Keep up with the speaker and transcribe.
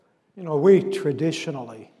You know, we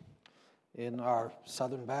traditionally in our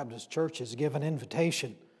Southern Baptist churches give an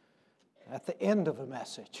invitation at the end of a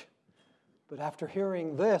message. But after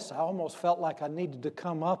hearing this, I almost felt like I needed to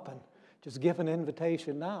come up and just give an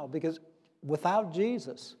invitation now, because without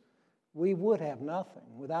Jesus, we would have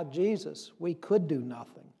nothing. Without Jesus, we could do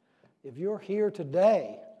nothing. If you're here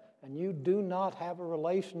today and you do not have a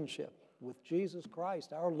relationship with Jesus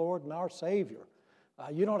Christ, our Lord and our Savior,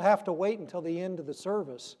 you don't have to wait until the end of the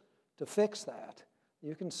service to fix that.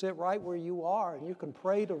 You can sit right where you are and you can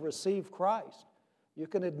pray to receive Christ. You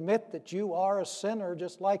can admit that you are a sinner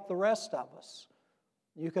just like the rest of us.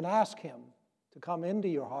 You can ask Him to come into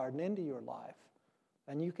your heart and into your life,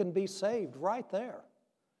 and you can be saved right there.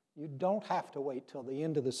 You don't have to wait till the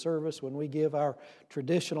end of the service when we give our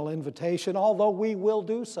traditional invitation, although we will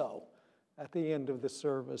do so at the end of the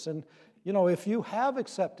service. And, you know, if you have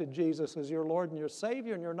accepted Jesus as your Lord and your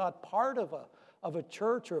Savior and you're not part of a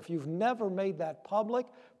church, or if you've never made that public,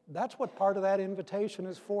 that's what part of that invitation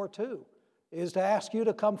is for too, is to ask you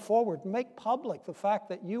to come forward, make public the fact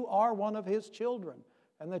that you are one of His children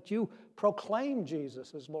and that you proclaim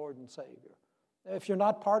Jesus as Lord and Savior. If you're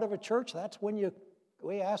not part of a church, that's when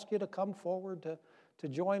we ask you to come forward to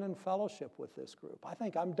join in fellowship with this group. I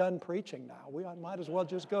think I'm done preaching now. I might as well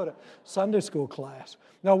just go to Sunday school class.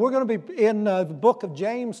 Now, we're going to be in the book of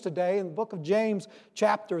James today, in the book of James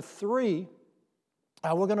chapter 3.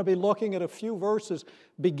 We're going to be looking at a few verses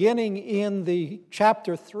beginning in the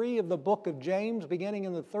chapter 3 of the book of James, beginning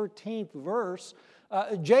in the 13th verse.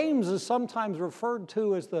 James is sometimes referred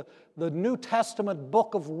to as the New Testament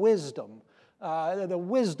book of wisdom, the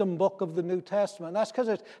wisdom book of the New Testament. That's because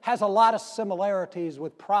it has a lot of similarities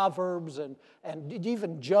with Proverbs and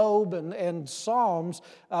even Job and Psalms.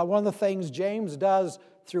 One of the things James does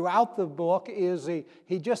throughout the book is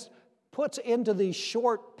he just puts into these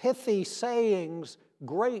short, pithy sayings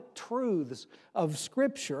great truths of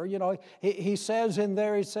Scripture. You know, he says in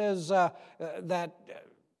there, that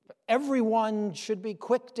everyone should be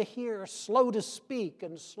quick to hear, slow to speak,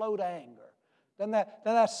 and slow to anger. Doesn't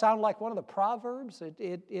that sound like one of the Proverbs?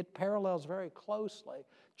 It parallels very closely.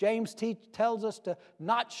 James tells us to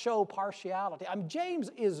not show partiality. James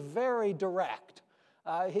is very direct.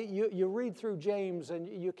 You read through James and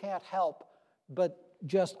you can't help but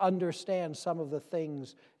just understand some of the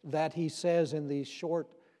things that he says in these short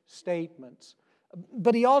statements.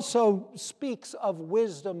 But he also speaks of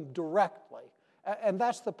wisdom directly. And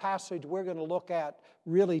that's the passage we're going to look at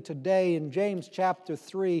really today in James chapter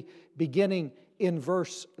 3, beginning in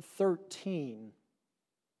verse 13.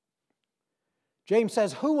 James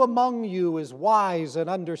says, "Who among you is wise and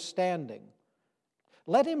understanding?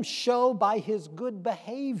 Let him show by his good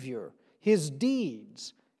behavior his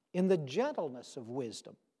deeds in the gentleness of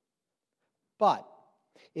wisdom. But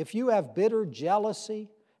if you have bitter jealousy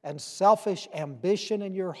and selfish ambition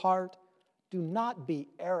in your heart, do not be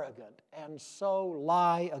arrogant and so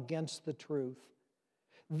lie against the truth.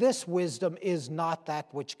 This wisdom is not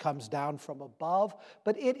that which comes down from above,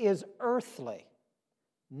 but it is earthly,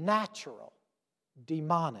 natural,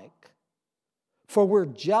 demonic. For where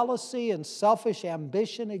jealousy and selfish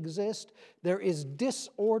ambition exist, there is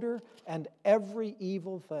disorder and every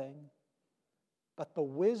evil thing. But the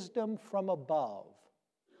wisdom from above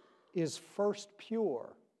is first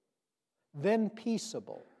pure, then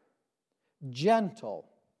peaceable, gentle,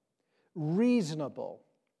 reasonable,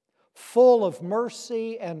 full of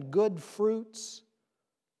mercy and good fruits,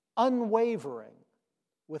 unwavering,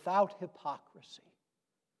 without hypocrisy.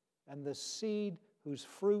 And the seed whose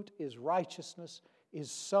fruit is righteousness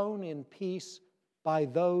is sown in peace by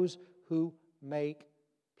those who make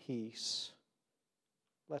peace."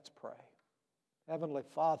 Let's pray. Heavenly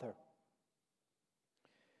Father,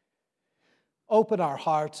 open our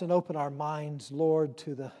hearts and open our minds, Lord,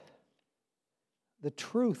 to the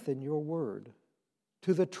truth in your word,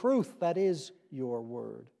 to the truth that is your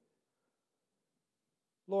word.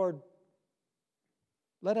 Lord,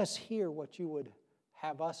 let us hear what you would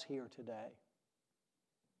have us hear today.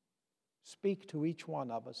 Speak to each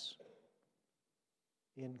one of us.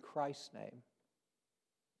 In Christ's name,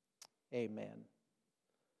 amen.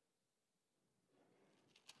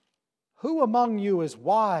 Who among you is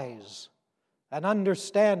wise and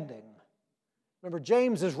understanding? Remember,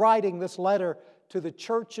 James is writing this letter to the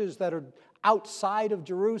churches that are outside of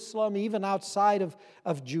Jerusalem, even outside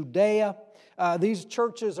of Judea. These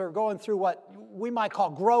churches are going through what we might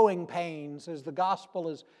call growing pains as the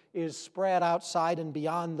gospel is spread outside and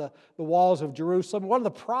beyond the walls of Jerusalem. One of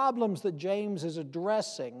the problems that James is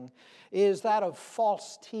addressing is that of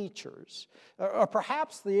false teachers. Or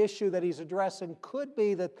perhaps the issue that he's addressing could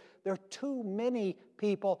be that there are too many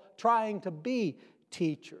people trying to be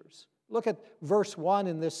teachers. Look at verse 1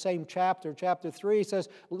 in this same chapter. Chapter 3 says,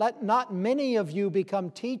 "Let not many of you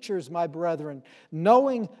become teachers, my brethren,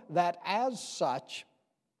 knowing that as such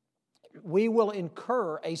we will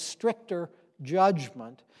incur a stricter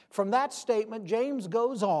judgment." From that statement, James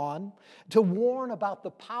goes on to warn about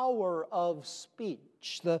the power of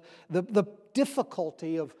speech, the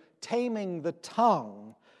difficulty of taming the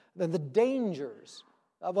tongue, and the dangers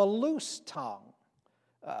of a loose tongue.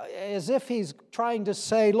 As if he's trying to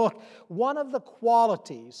say, look, one of the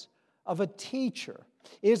qualities of a teacher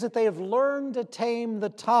is that they have learned to tame the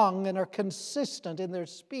tongue and are consistent in their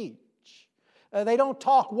speech. They don't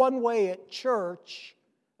talk one way at church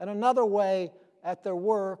and another way at their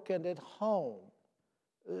work and at home.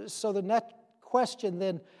 So the question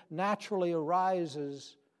then naturally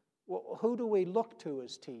arises, well, who do we look to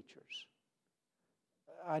as teachers?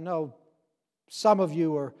 I know some of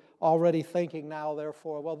you are already thinking now,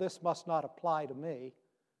 therefore, well, this must not apply to me.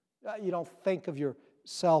 You don't think of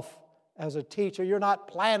yourself as a teacher. You're not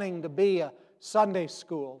planning to be a Sunday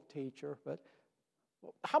school teacher. But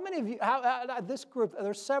how many of you, this group,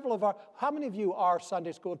 there's several of how many of you are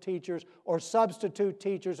Sunday school teachers or substitute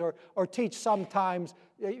teachers or teach sometimes,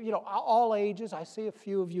 all ages? I see a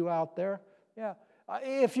few of you out there. Yeah.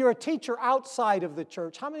 If you're a teacher outside of the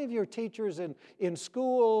church, how many of you are teachers in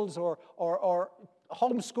schools or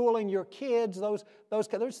homeschooling your kids?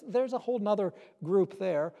 There's a whole other group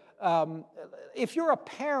there. If you're a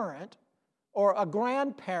parent or a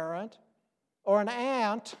grandparent or an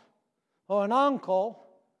aunt or an uncle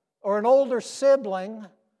or an older sibling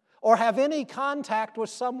or have any contact with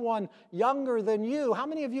someone younger than you, how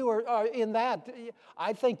many of you are in that?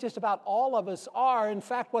 I think just about all of us are. In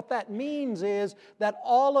fact, what that means is that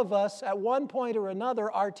all of us at one point or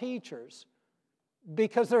another are teachers,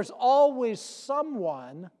 because there's always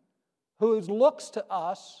someone who looks to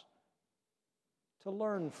us to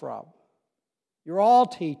learn from. You're all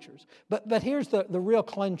teachers. But here's the real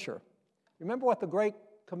clincher. Remember what the Great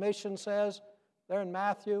Commission says there in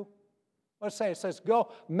Matthew? Let's say it says,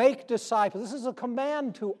 go make disciples. This is a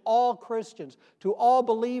command to all Christians, to all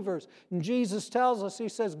believers. And Jesus tells us, he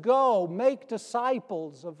says, go make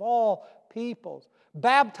disciples of all peoples,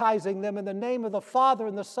 baptizing them in the name of the Father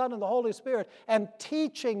and the Son and the Holy Spirit, and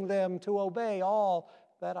teaching them to obey all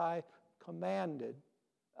that I commanded.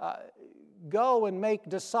 Go and make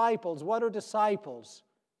disciples. What are disciples?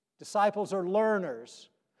 Disciples are learners.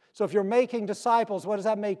 So if you're making disciples, what does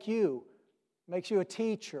that make you? It makes you a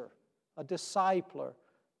teacher, a discipler.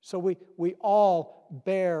 So we all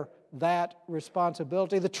bear that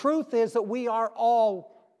responsibility. The truth is that we are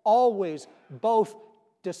all always both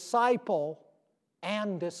disciple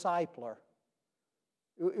and discipler.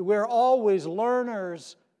 We're always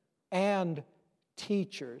learners and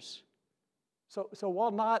teachers. So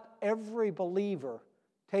while not every believer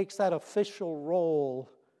takes that official role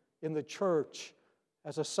in the church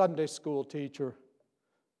as a Sunday school teacher,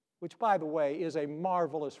 which, by the way, is a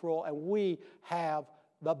marvelous role, and we have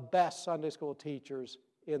the best Sunday school teachers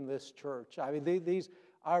in this church. I mean,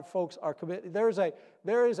 our folks are committed. There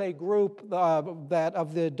is a group that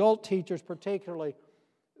of the adult teachers particularly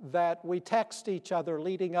that we text each other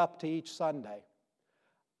leading up to each Sunday.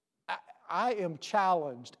 I am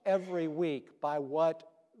challenged every week by what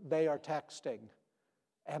they are texting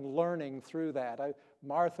and learning through that.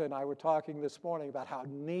 Martha and I were talking this morning about how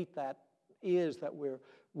neat that is that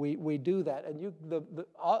we do that, and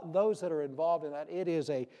those that are involved in that, it is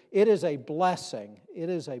a blessing. It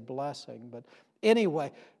is a blessing. But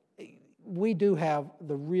anyway, we do have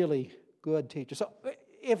the really good teachers. So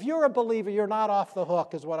if you're a believer, you're not off the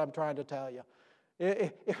hook, is what I'm trying to tell you.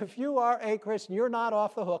 If you are a Christian, you're not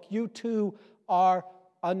off the hook. You too are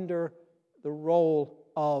under the role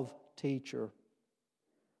of teacher.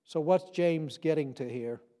 So what's James getting to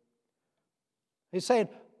here? He's saying,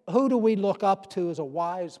 who do we look up to as a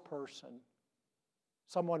wise person?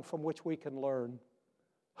 Someone from which we can learn.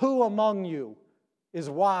 Who among you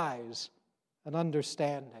is wise and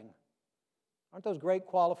understanding? Aren't those great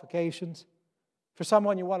qualifications for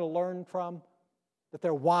someone you want to learn from? That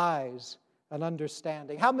they're wise and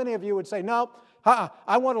understanding. How many of you would say, no,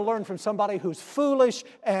 I want to learn from somebody who's foolish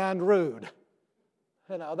and rude?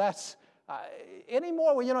 That's...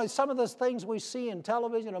 anymore, some of those things we see in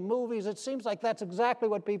television and movies, it seems like that's exactly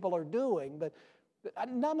what people are doing, but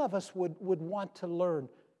none of us would want to learn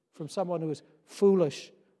from someone who is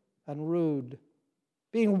foolish and rude.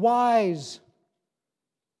 Being wise,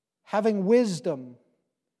 having wisdom,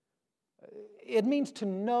 it means to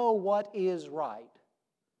know what is right.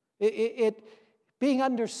 Being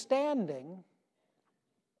understanding,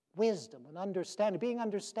 wisdom and understanding. Being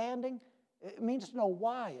understanding, it means to know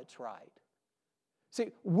why it's right.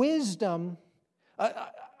 See, wisdom,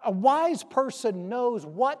 a wise person knows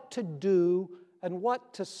what to do and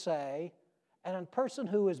what to say, and a person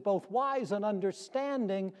who is both wise and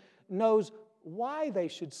understanding knows why they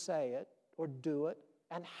should say it or do it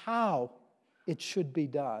and how it should be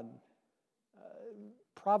done.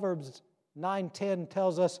 Proverbs 9:10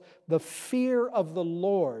 tells us the fear of the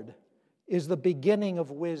Lord is the beginning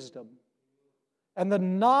of wisdom, and the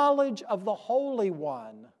knowledge of the Holy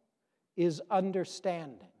One is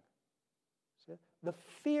understanding. The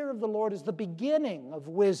fear of the Lord is the beginning of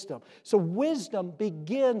wisdom. So wisdom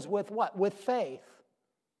begins with what? With faith.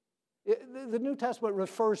 The New Testament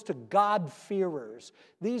refers to God-fearers.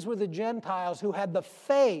 These were the Gentiles who had the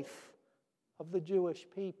faith of the Jewish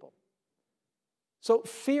people. So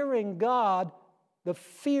fearing God, the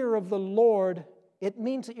fear of the Lord, it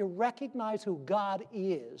means that you recognize who God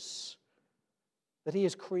is, that He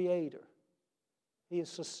is Creator, He is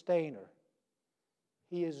Sustainer,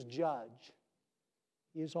 He is Judge,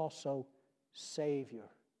 He is also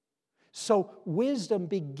Savior. So wisdom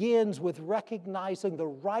begins with recognizing the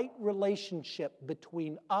right relationship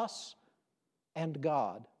between us and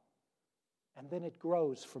God, and then it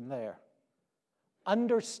grows from there.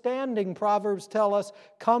 Understanding, Proverbs tell us,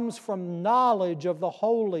 comes from knowledge of the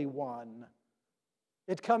Holy One.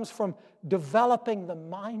 It comes from developing the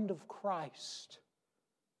mind of Christ,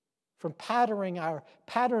 from patterning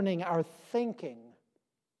our thinking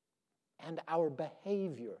and our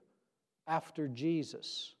behavior after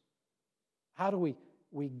Jesus. How do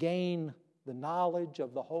we gain the knowledge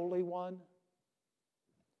of the Holy One?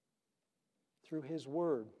 Through His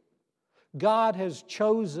Word. God has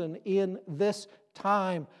chosen in this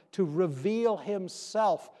time to reveal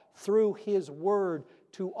Himself through His Word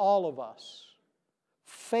to all of us.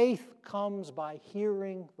 Faith comes by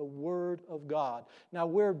hearing the Word of God. Now,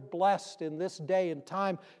 we're blessed in this day and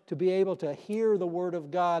time to be able to hear the Word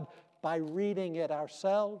of God by reading it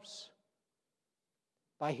ourselves,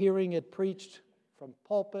 by hearing it preached from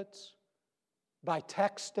pulpits, by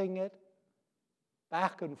texting it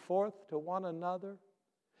back and forth to one another,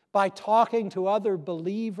 by talking to other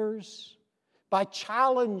believers, by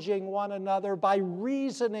challenging one another, by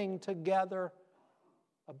reasoning together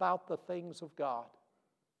about the things of God,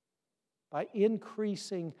 by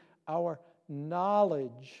increasing our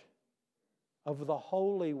knowledge of the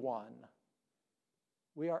Holy One.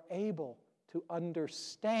 We are able to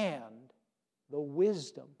understand the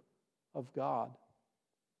wisdom of God.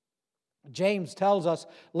 James tells us,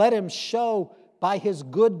 let him show by his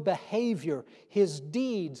good behavior, his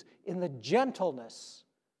deeds in the gentleness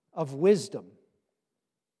of wisdom.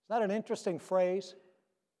 Is that an interesting phrase?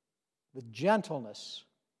 The gentleness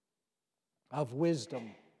of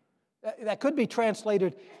wisdom. That could be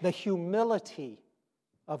translated the humility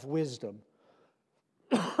of wisdom.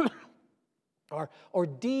 Or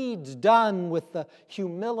deeds done with the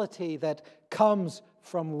humility that comes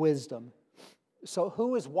from wisdom. So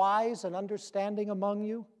who is wise and understanding among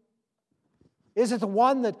you? Is it the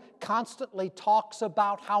one that constantly talks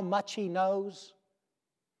about how much he knows?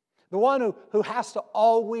 The one who has to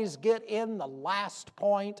always get in the last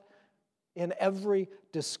point in every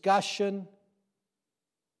discussion?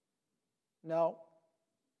 No,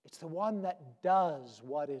 it's the one that does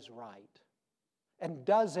what is right and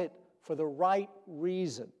does it for the right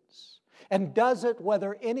reasons and does it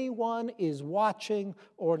whether anyone is watching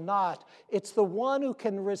or not. It's the one who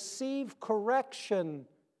can receive correction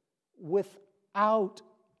without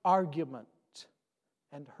argument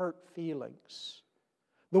and hurt feelings.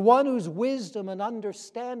 The one whose wisdom and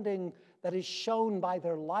understanding that is shown by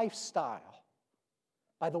their lifestyle,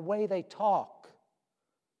 by the way they talk,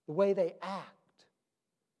 the way they act,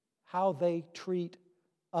 how they treat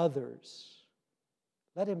others.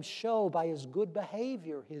 Let him show by his good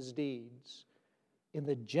behavior his deeds in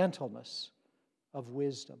the gentleness of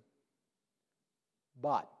wisdom.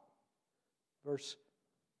 But, verse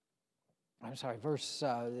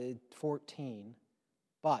 14,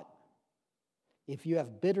 but if you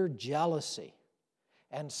have bitter jealousy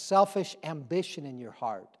and selfish ambition in your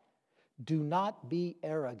heart, do not be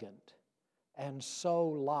arrogant and so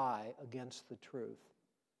lie against the truth.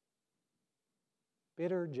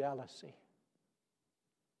 Bitter jealousy.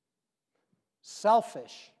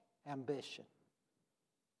 Selfish ambition.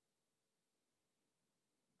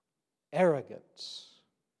 Arrogance.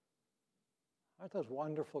 Aren't those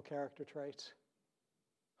wonderful character traits?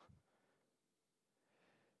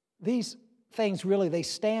 These things really, they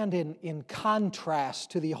stand in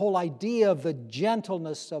contrast to the whole idea of the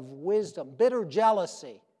gentleness of wisdom. Bitter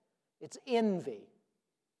jealousy. It's envy.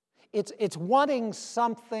 It's wanting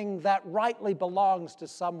something that rightly belongs to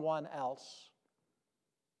someone else.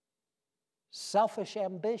 selfish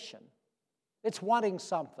ambition. It's wanting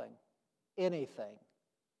something, anything,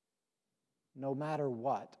 no matter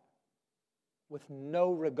what, with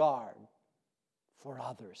no regard for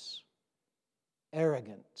others.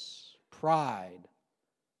 Arrogance, pride,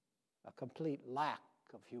 a complete lack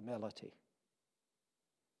of humility.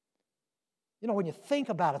 You know, when you think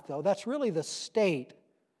about it, though, that's really the state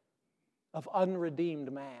of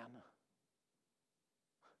unredeemed man.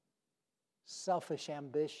 Selfish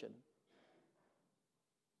ambition,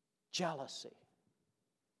 jealousy,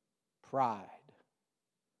 pride.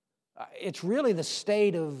 It's really the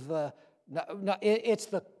state of, it's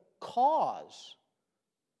the cause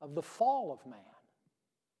of the fall of man.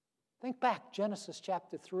 Think back, Genesis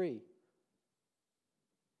chapter 3,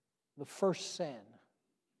 the first sin.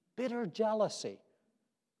 Bitter jealousy,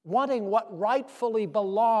 wanting what rightfully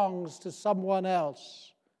belongs to someone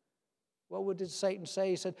else. What did Satan say?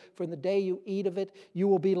 He said, "From the day you eat of it, you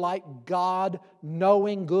will be like God,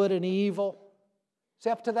 knowing good and evil." See,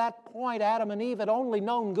 up to that point, Adam and Eve had only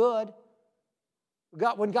known good.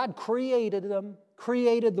 When God created them,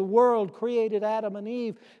 created the world, created Adam and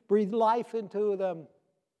Eve, breathed life into them,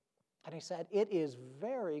 and He said, "It is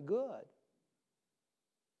very good."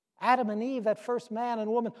 Adam and Eve, that first man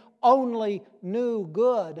and woman, only knew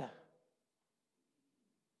good.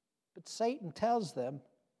 But Satan tells them,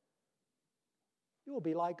 you will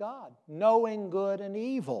be like God, knowing good and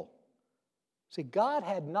evil. See, God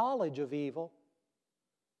had knowledge of evil.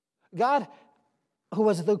 God, who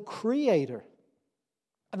was the creator,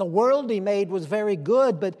 and the world He made was very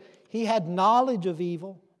good, but He had knowledge of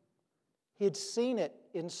evil. He had seen it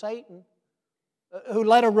in Satan, who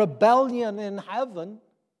led a rebellion in heaven.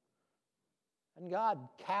 And God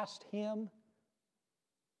cast him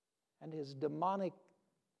and his demonic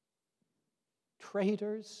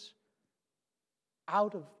traitors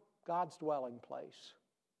out of God's dwelling place.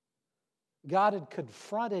 God had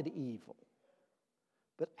confronted evil.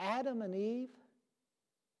 But Adam and Eve,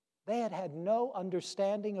 they had had no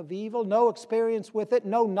understanding of evil, no experience with it,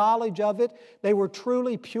 no knowledge of it. They were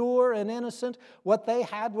truly pure and innocent. What they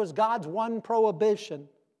had was God's one prohibition.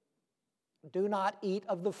 Do not eat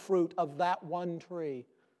of the fruit of that one tree.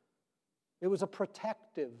 It was a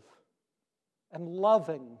protective and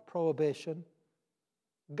loving prohibition.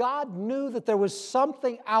 God knew that there was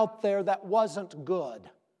something out there that wasn't good.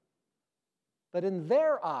 But in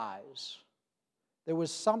their eyes, there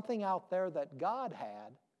was something out there that God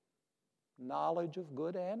had, knowledge of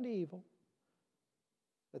good and evil,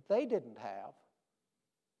 that they didn't have,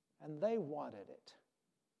 and they wanted it,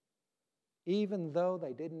 even though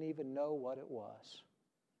they didn't even know what it was.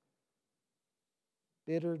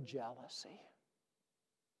 Bitter jealousy,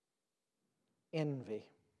 envy.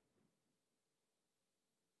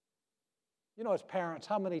 You know, as parents,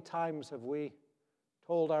 how many times have we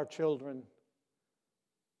told our children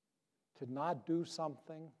to not do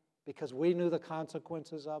something because we knew the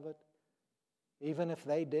consequences of it, even if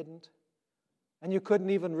they didn't? And you couldn't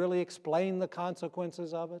even really explain the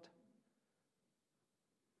consequences of it.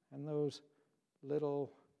 And those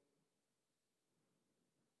little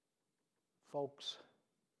folks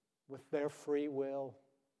with their free will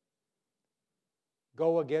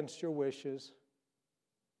go against your wishes,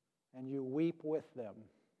 and you weep with them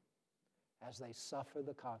as they suffer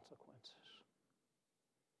the consequences.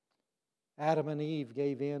 Adam and Eve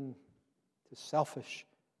gave in to selfish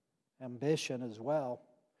ambition as well.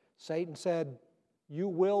 Satan said, "You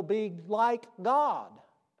will be like God."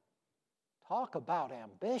 Talk about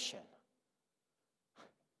ambition.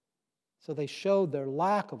 So they showed their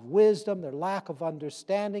lack of wisdom, their lack of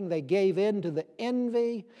understanding. They gave in to the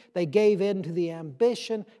envy, they gave in to the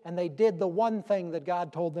ambition, and they did the one thing that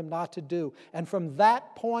God told them not to do. And from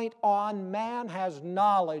that point on, man has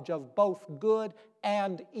knowledge of both good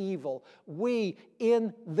and evil. We,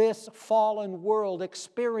 in this fallen world,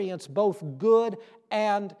 experience both good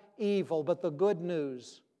and evil. But the good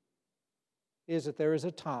news is that there is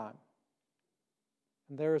a time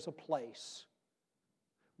and there is a place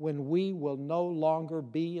when we will no longer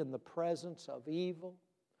be in the presence of evil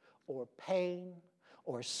or pain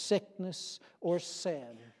or sickness or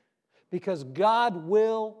sin, because God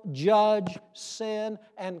will judge sin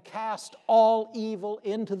and cast all evil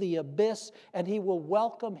into the abyss, and He will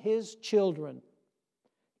welcome His children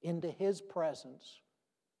into His presence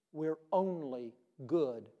where only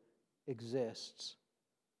good exists.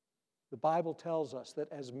 The Bible tells us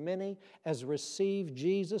that as many as receive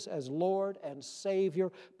Jesus as Lord and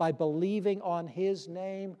Savior by believing on His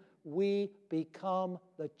name, we become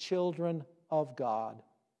the children of God.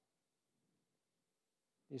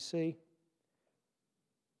 You see,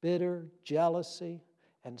 bitter jealousy,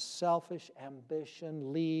 and selfish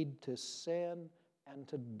ambition lead to sin and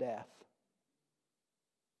to death.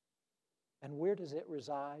 And where does it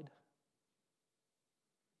reside?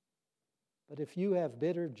 But if you have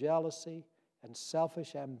bitter jealousy and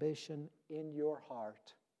selfish ambition in your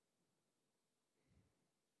heart,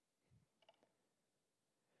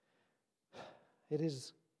 it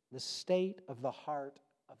is the state of the heart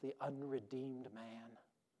of the unredeemed man.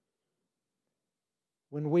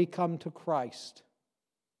 When we come to Christ,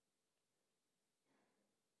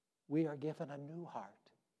 we are given a new heart,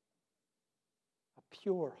 a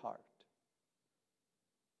pure heart.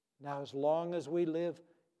 Now, as long as we live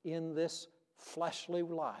in this fleshly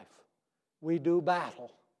life, we do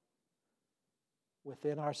battle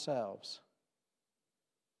within ourselves.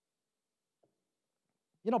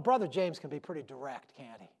 You know, Brother James can be pretty direct,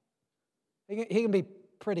 can't he? He can be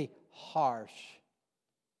pretty harsh.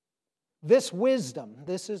 This wisdom,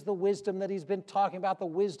 this is the wisdom that he's been talking about, the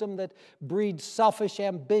wisdom that breeds selfish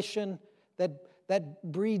ambition, that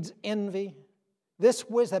breeds envy, this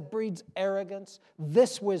wisdom that breeds arrogance.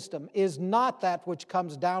 This wisdom is not that which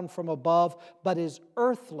comes down from above, but is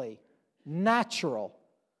earthly, natural,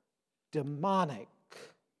 demonic.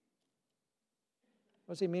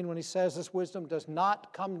 What does he mean when he says this wisdom does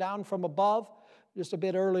not come down from above? Just a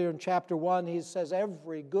bit earlier in chapter 1, he says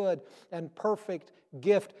every good and perfect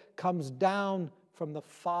gift comes down from the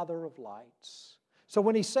Father of lights. So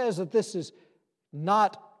when he says that this is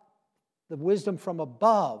not the wisdom from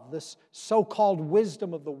above, this so-called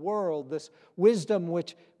wisdom of the world, this wisdom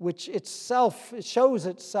which itself shows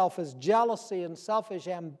itself as jealousy and selfish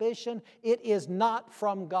ambition, it is not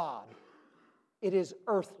from God. It is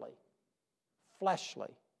earthly,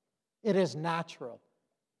 fleshly. It is natural.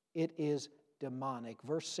 It is demonic.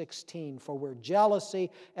 Verse 16, for where jealousy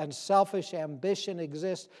and selfish ambition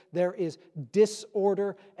exist, there is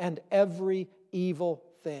disorder and every evil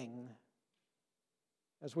thing.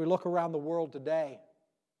 As we look around the world today,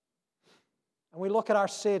 and we look at our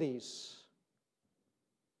cities,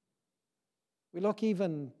 we look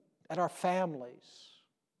even at our families,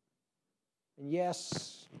 and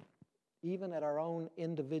yes, even at our own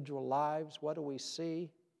individual lives, what do we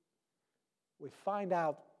see? We find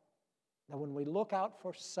out that when we look out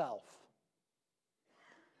for self,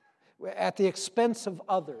 at the expense of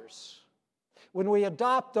others, when we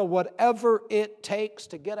adopt a whatever it takes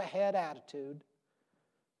to get ahead attitude,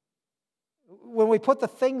 when we put the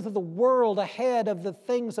things of the world ahead of the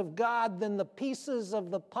things of God, then the pieces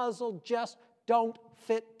of the puzzle just don't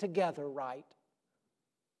fit together right.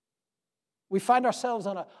 We find ourselves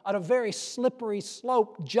on a very slippery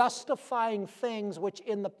slope, justifying things which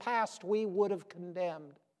in the past we would have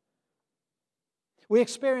condemned. We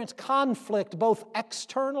experience conflict both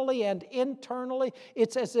externally and internally.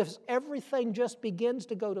 It's as if everything just begins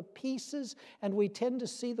to go to pieces, and we tend to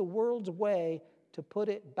see the world's way to put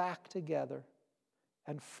it back together.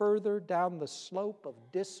 And further down the slope of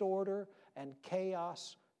disorder and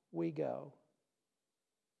chaos we go.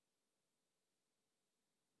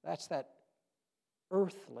 That's that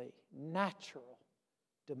earthly, natural,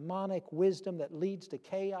 demonic wisdom that leads to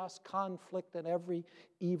chaos, conflict, and every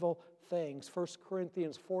evil thing. 1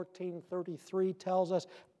 Corinthians 14:33 tells us,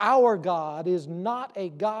 our God is not a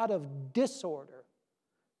God of disorder,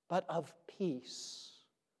 but of peace.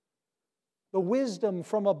 The wisdom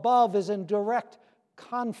from above is in direct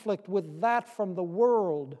conflict with that from the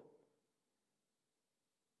world,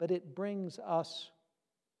 but it brings us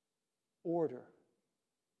order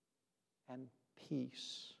and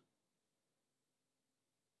peace.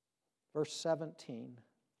 Verse 17,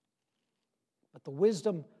 but the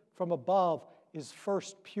wisdom from above is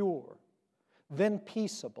first pure, then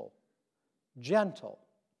peaceable, gentle,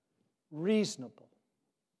 reasonable,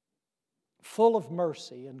 full of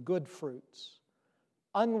mercy and good fruits,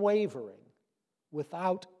 unwavering,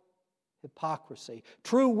 without hypocrisy.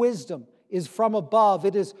 True wisdom is from above.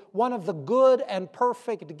 It is one of the good and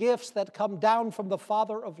perfect gifts that come down from the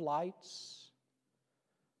Father of lights.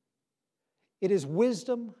 It is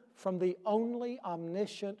wisdom from the only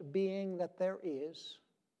omniscient being that there is.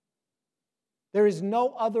 There is no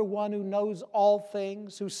other one who knows all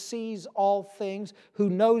things, who sees all things, who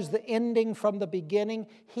knows the ending from the beginning.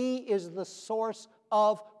 He is the source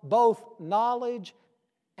of both knowledge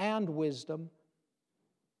and wisdom.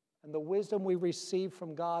 And the wisdom we receive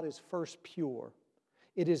from God is first pure.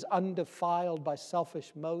 It is undefiled by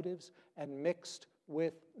selfish motives and mixed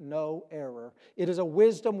with no error. It is a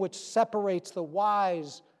wisdom which separates the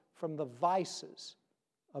wise from the vices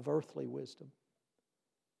of earthly wisdom.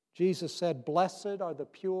 Jesus said, blessed are the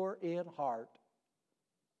pure in heart,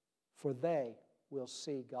 for they will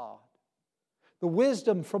see God. The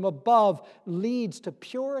wisdom from above leads to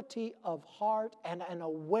purity of heart and an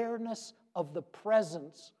awareness of the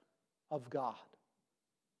presence of God.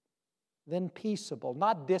 Then peaceable,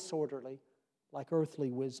 not disorderly, like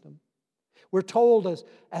earthly wisdom. We're told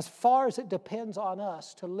as far as it depends on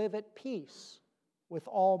us to live at peace with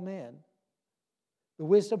all men. The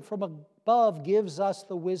wisdom from above gives us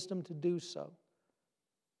the wisdom to do so.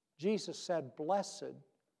 Jesus said, "Blessed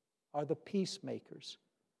are the peacemakers,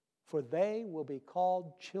 for they will be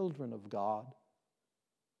called children of God."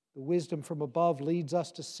 The wisdom from above leads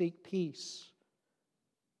us to seek peace,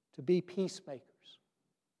 to be peacemakers,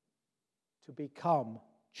 to become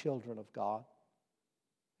children of God.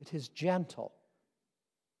 It is gentle.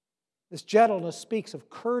 This gentleness speaks of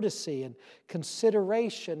courtesy and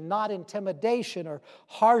consideration, not intimidation or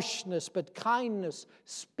harshness, but kindness,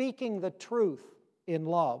 speaking the truth in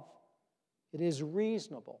love. It is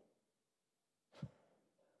reasonable.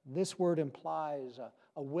 This word implies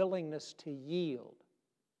a willingness to yield,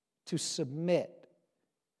 to submit,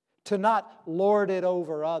 to not lord it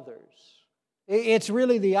over others. It's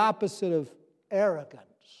really the opposite of arrogance.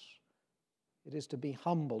 It is to be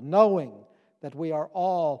humble, knowing that we are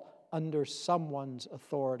all under someone's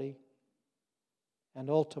authority and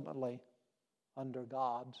ultimately under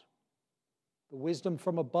God's. The wisdom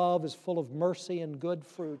from above is full of mercy and good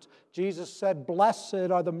fruits. Jesus said, "Blessed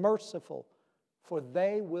are the merciful, for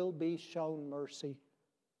they will be shown mercy."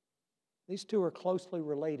 These two are closely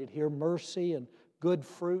related here, mercy and good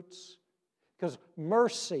fruits, because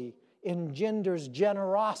mercy engenders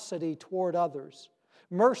generosity toward others.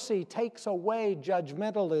 Mercy takes away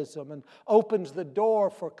judgmentalism and opens the door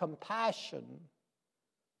for compassion.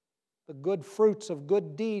 The good fruits of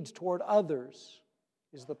good deeds toward others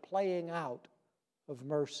is the playing out of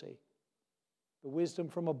mercy. The wisdom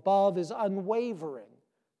from above is unwavering,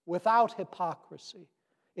 without hypocrisy.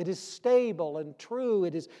 It is stable and true.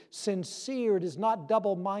 It is sincere. It is not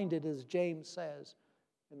double-minded, as James says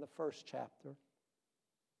in the first chapter.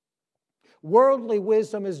 Worldly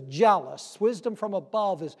wisdom is jealous. Wisdom from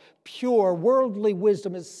above is pure. Worldly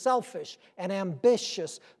wisdom is selfish and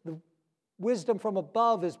ambitious. The wisdom from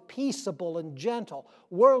above is peaceable and gentle.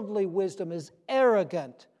 Worldly wisdom is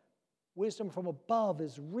arrogant. Wisdom from above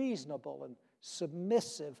is reasonable and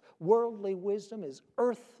submissive. Worldly wisdom is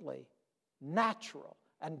earthly, natural,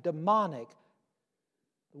 and demonic.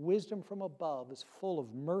 The wisdom from above is full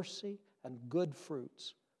of mercy and good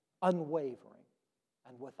fruits, unwavering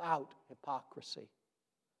and without hypocrisy.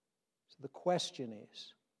 So the question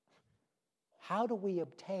is, how do we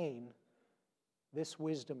obtain this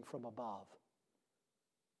wisdom from above?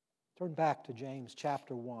 Turn back to James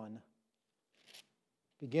chapter 1,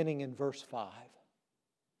 beginning in verse 5.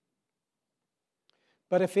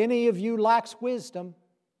 "But if any of you lacks wisdom,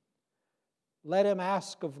 let him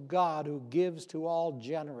ask of God, who gives to all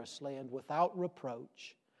generously and without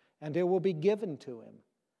reproach, and it will be given to him.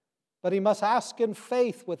 But he must ask in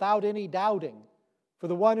faith without any doubting. For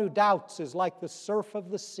the one who doubts is like the surf of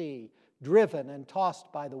the sea, driven and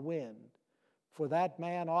tossed by the wind. For that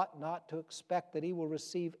man ought not to expect that he will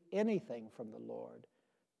receive anything from the Lord,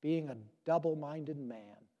 being a double-minded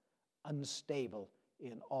man, unstable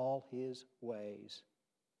in all his ways."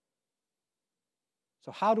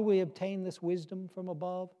 So how do we obtain this wisdom from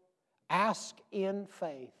above? Ask in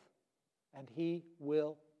faith, and he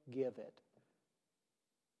will give it.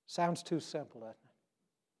 Sounds too simple, doesn't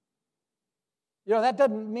it? That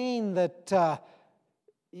doesn't mean that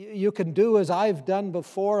you can do as I've done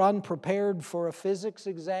before, unprepared for a physics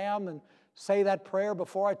exam, and say that prayer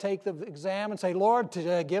before I take the exam and say, "Lord,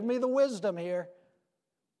 give me the wisdom here."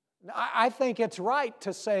 I think it's right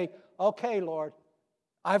to say, "Okay, Lord,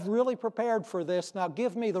 I've really prepared for this. Now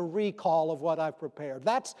give me the recall of what I've prepared."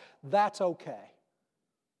 That's okay.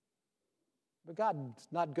 But God's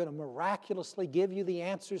not going to miraculously give you the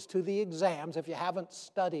answers to the exams if you haven't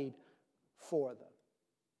studied for them.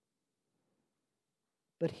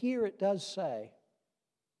 But here it does say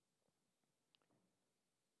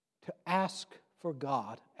to ask for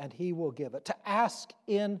God and He will give it. To ask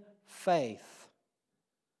in faith.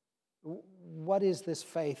 What is this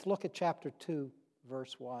faith? Look at chapter 2,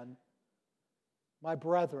 verse 1. "My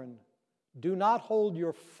brethren, do not hold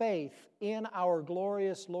your faith in our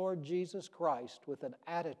glorious Lord Jesus Christ with an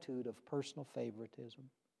attitude of personal favoritism."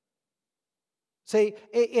 See,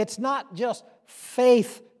 it's not just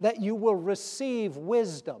faith that you will receive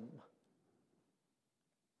wisdom.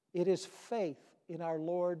 It is faith in our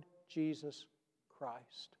Lord Jesus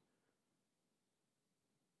Christ.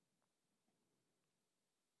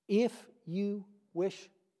 If you wish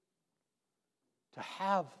to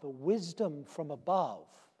have the wisdom from above,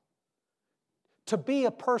 to be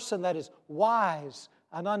a person that is wise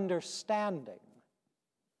and understanding,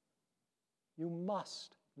 you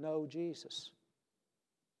must know Jesus.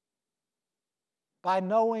 By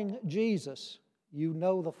knowing Jesus, you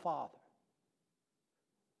know the Father.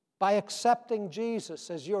 By accepting Jesus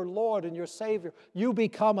as your Lord and your Savior, you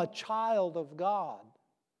become a child of God,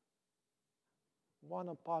 one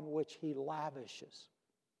upon which He lavishes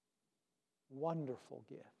wonderful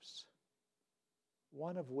gifts,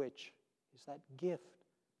 one of which is that gift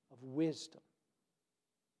of wisdom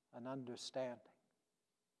and understanding.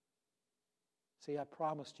 See, I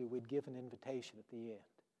promised you we'd give an invitation at the end.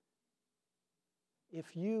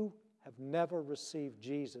 If you have never received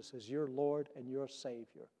Jesus as your Lord and your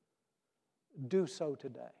Savior, do so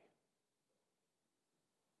today.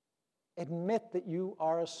 Admit that you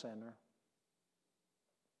are a sinner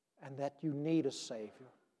and that you need a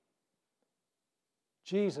Savior.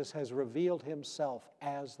 Jesus has revealed Himself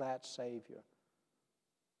as that Savior.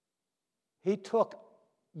 He took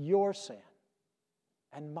your sin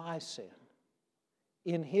and my sin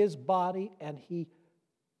in His body, and He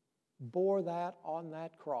bore that on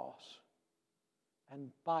that cross. And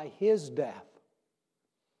by His death,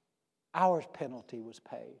 our penalty was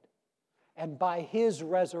paid. And by His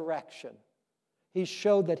resurrection, He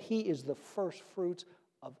showed that He is the first fruits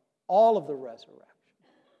of all of the resurrection,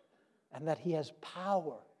 and that He has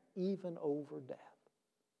power even over death.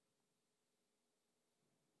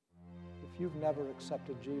 If you've never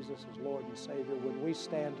accepted Jesus as Lord and Savior, when we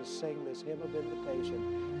stand to sing this hymn of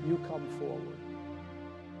invitation, you come forward.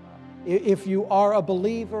 If you are a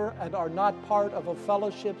believer and are not part of a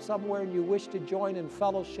fellowship somewhere and you wish to join in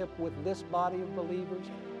fellowship with this body of believers,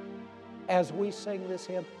 as we sing this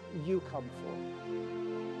hymn, you come forward.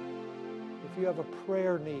 If you have a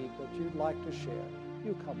prayer need that you'd like to share,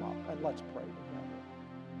 you come up and let's pray together.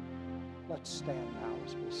 Let's stand now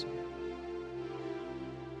as we sing.